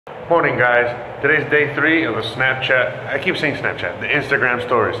Morning, guys. Today's day 3 of the Snapchat. I keep saying Snapchat, the Instagram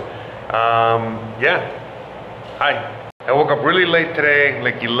stories. Yeah. Hi. I woke up really late today,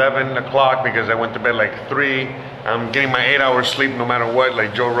 like 11 o'clock, because I went to bed like 3. I'm getting my 8 hours sleep no matter what,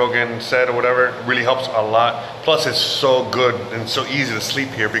 like Joe Rogan said or whatever. It really helps a lot. Plus, it's so good and so easy to sleep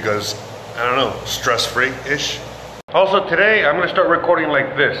here because, I don't know, stress-free-ish. Also today, I'm gonna start recording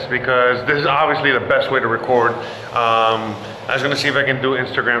like this because this is obviously the best way to record. I was gonna see if I can do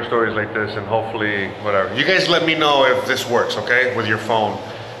Instagram stories like this and hopefully whatever. You guys let me know if this works, okay, with your phone.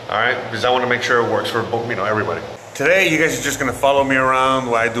 All right, because I wanna make sure it works for, you know, everybody. Today, you guys are just gonna follow me around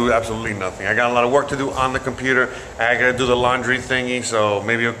while I do absolutely nothing. I got a lot of work to do on the computer. I gotta do the laundry thingy, so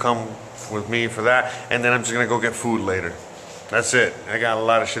maybe you'll come with me for that. And then I'm just gonna go get food later. That's it. I got a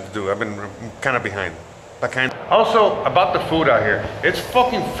lot of shit to do. I've been kind of behind. Also, about the food out here, it's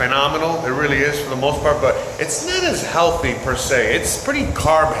fucking phenomenal. It really is for the most part, but it's not as healthy per se. It's pretty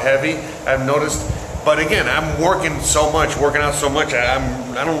carb heavy, I've noticed. But again, I'm working out so much,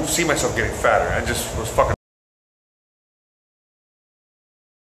 I don't see myself getting fatter. I just was fucking.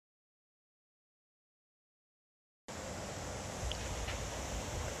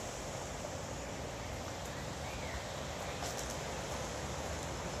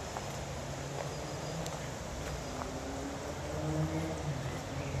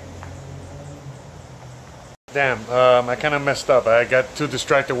 Damn, I kind of messed up. I got too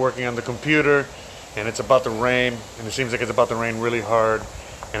distracted working on the computer, and it's about to rain, and it seems like it's about to rain really hard,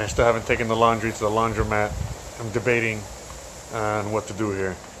 and I still haven't taken the laundry to the laundromat. I'm debating on what to do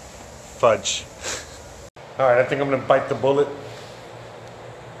here. Fudge. Alright, I think I'm gonna bite the bullet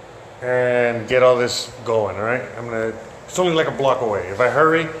and get all this going, alright? It's only like a block away. If I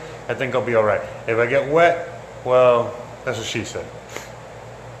hurry, I think I'll be alright. If I get wet, well, that's what she said.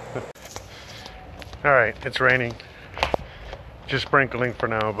 Alright, it's raining. Just sprinkling for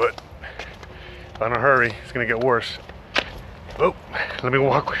now, but if I don't hurry, it's gonna get worse. Oh, let me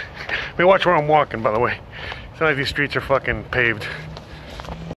watch where I'm walking, by the way. It's not like these streets are fucking paved.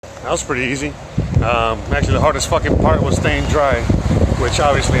 That was pretty easy. Actually, the hardest fucking part was staying dry, which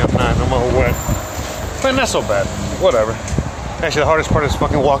obviously I'm not. I'm all wet. But not so bad. Whatever. Actually, the hardest part is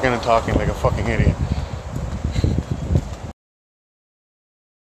fucking walking and talking like a fucking idiot.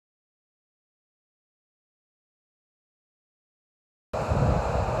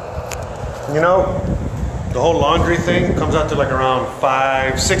 You know, the whole laundry thing comes out to like around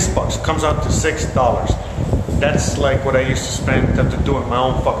 $6. Comes out to $6. That's like what I used to spend to do it my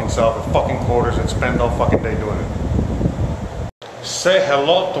own fucking self with fucking quarters and spend all fucking day doing it. Say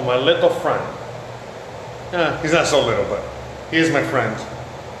hello to my little friend. He's not so little, but he is my friend.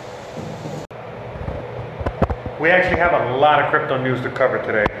 We actually have a lot of crypto news to cover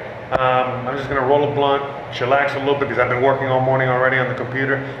today. I'm just gonna roll a blunt, chillax a little bit because I've been working all morning already on the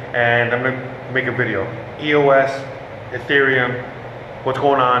computer, and I'm gonna make a video. EOS, Ethereum, what's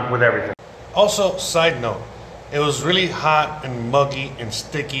going on with everything. Also, side note, it was really hot and muggy and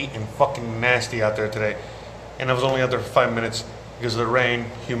sticky and fucking nasty out there today, and I was only out there for 5 minutes because of the rain,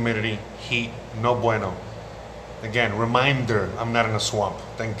 humidity, heat, no bueno. Again, reminder, I'm not in a swamp,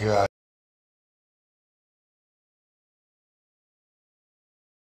 thank God.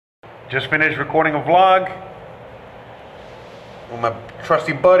 Just finished recording a vlog with my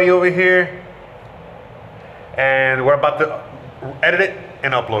trusty buddy over here, and we're about to edit it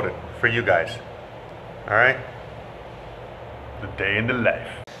and upload it for you guys. All right? The day in the life.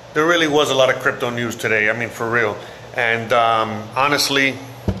 There really was a lot of crypto news today, I mean for real. And honestly,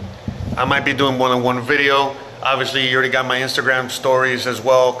 I might be doing more than one video. Obviously, you already got my Instagram stories as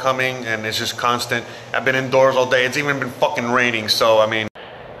well coming, and it's just constant. I've been indoors all day. It's even been fucking raining, so I mean,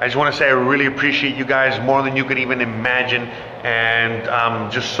 I just want to say I really appreciate you guys more than you could even imagine, and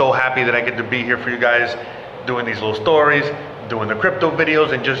I'm just so happy that I get to be here for you guys, doing these little stories, doing the crypto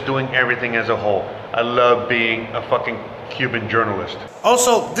videos, and just doing everything as a whole. I love being a fucking Cuban journalist.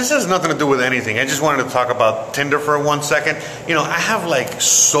 Also, this has nothing to do with anything. I just wanted to talk about Tinder for 1 second. You know, I have like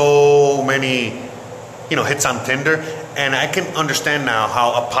so many, you know, hits on Tinder, and I can understand now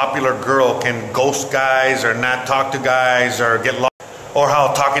how a popular girl can ghost guys or not talk to guys or get lost. Or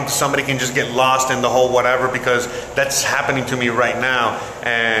how talking to somebody can just get lost in the whole whatever, because that's happening to me right now.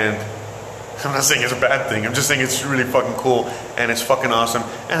 And I'm not saying it's a bad thing. I'm just saying it's really fucking cool and it's fucking awesome.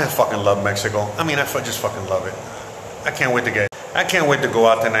 And I fucking love Mexico. I mean, I just fucking love it. I can't wait to go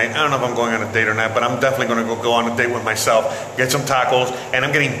out tonight. I don't know if I'm going on a date or not, but I'm definitely going to go on a date with myself, get some tacos, and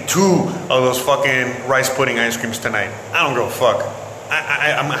I'm getting 2 of those fucking rice pudding ice creams tonight. I don't give a fuck.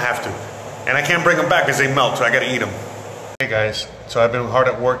 I'm going to have to. And I can't bring them back because they melt, so I got to eat them. Hey guys, so I've been hard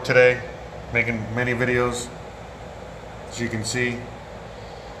at work today, making many videos, as you can see.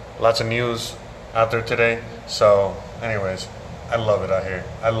 Lots of news out there today. So anyways, I love it out here.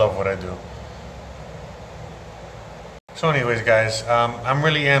 I love what I do. So anyways, guys, I'm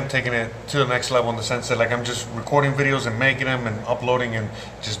really taking it to the next level in the sense that like I'm just recording videos and making them and uploading and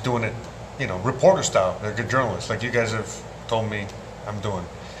just doing it, you know, reporter style, like a journalist, like you guys have told me I'm doing.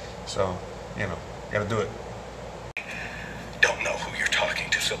 So, you know, gotta do it. Don't know who you're talking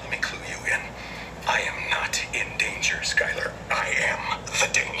to, so let me clue you in. I am not in danger, Skylar. I am the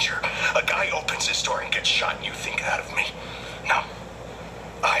danger. A guy opens his door and gets shot and you think that of me. No.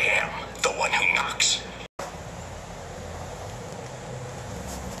 I am the one who knocks.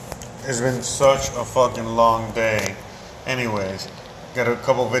 It's been such a fucking long day. Anyways, got a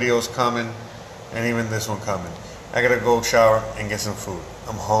couple videos coming and even this one coming. I gotta go shower and get some food.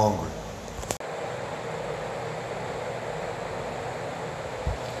 I'm hungry.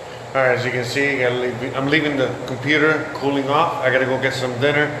 Alright, as you can see, I'm leaving the computer cooling off. I gotta go get some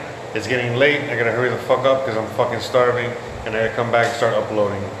dinner. It's getting late. I gotta hurry the fuck up because I'm fucking starving. And I gotta come back and start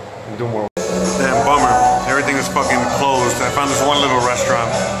uploading and do more. Damn bummer. Everything is fucking closed. I found this one little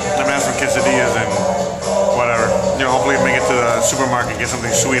restaurant. I'm gonna have some quesadillas and whatever. You know, hopefully make it to the supermarket and get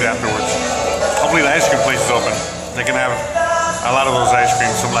something sweet afterwards. Hopefully the ice cream place is open. They can have a lot of those ice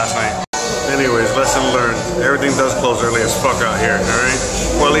creams from last night. Anyways, lesson learned. Everything does close early as fuck out here, alright?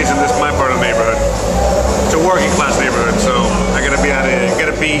 Well, at least in this my part of the neighborhood. It's a working class neighborhood, so I gotta be out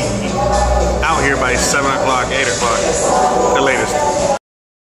here by 7 o'clock, 8 o'clock, the latest.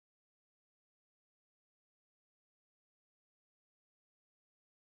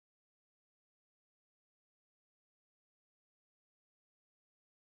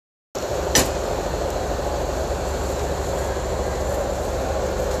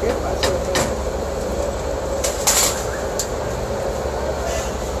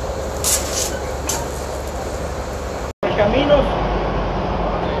 Caminos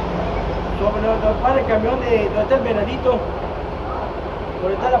sobre donde para el camión de donde está el venadito,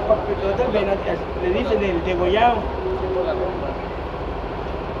 donde está el venadito, le dicen el degollado.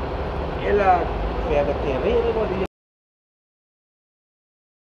 Es la terrible.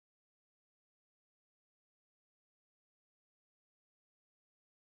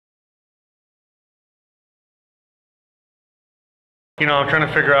 You know, I'm trying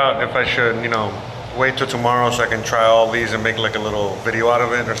to figure out if I should, you know, wait till tomorrow so I can try all these and make like a little video out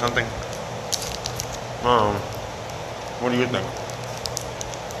of it or something. What do you think?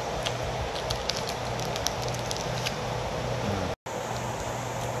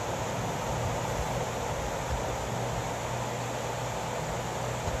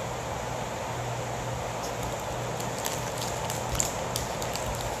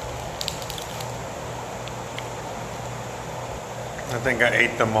 I think I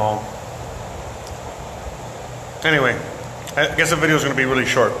ate them all. Anyway, I guess the video is going to be really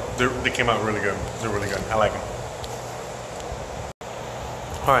short. They came out really good. They're really good. I like them.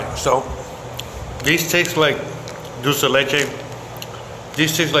 Alright, so these taste like dulce de leche.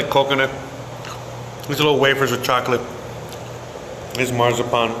 These taste like coconut. These little wafers with chocolate. This is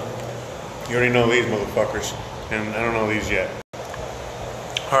marzipan. You already know these motherfuckers. And I don't know these yet.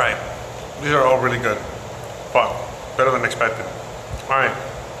 Alright, these are all really good. Fuck, better than expected. Alright,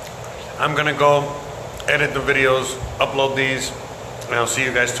 I'm gonna go edit the videos, upload these, and I'll see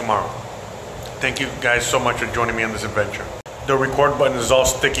you guys tomorrow. Thank you guys so much for joining me on this adventure. The record button is all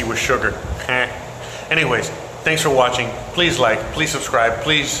sticky with sugar. Anyways, thanks for watching. Please like, please subscribe,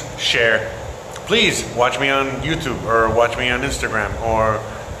 please share. Please watch me on YouTube or watch me on Instagram or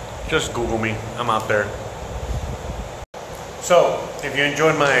just Google me. I'm out there. So, if you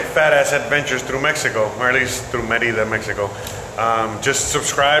enjoyed my fat ass adventures through Mexico, or at least through Merida, Mexico, just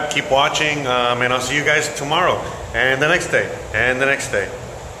subscribe, keep watching, and I'll see you guys tomorrow, and the next day, and the next day.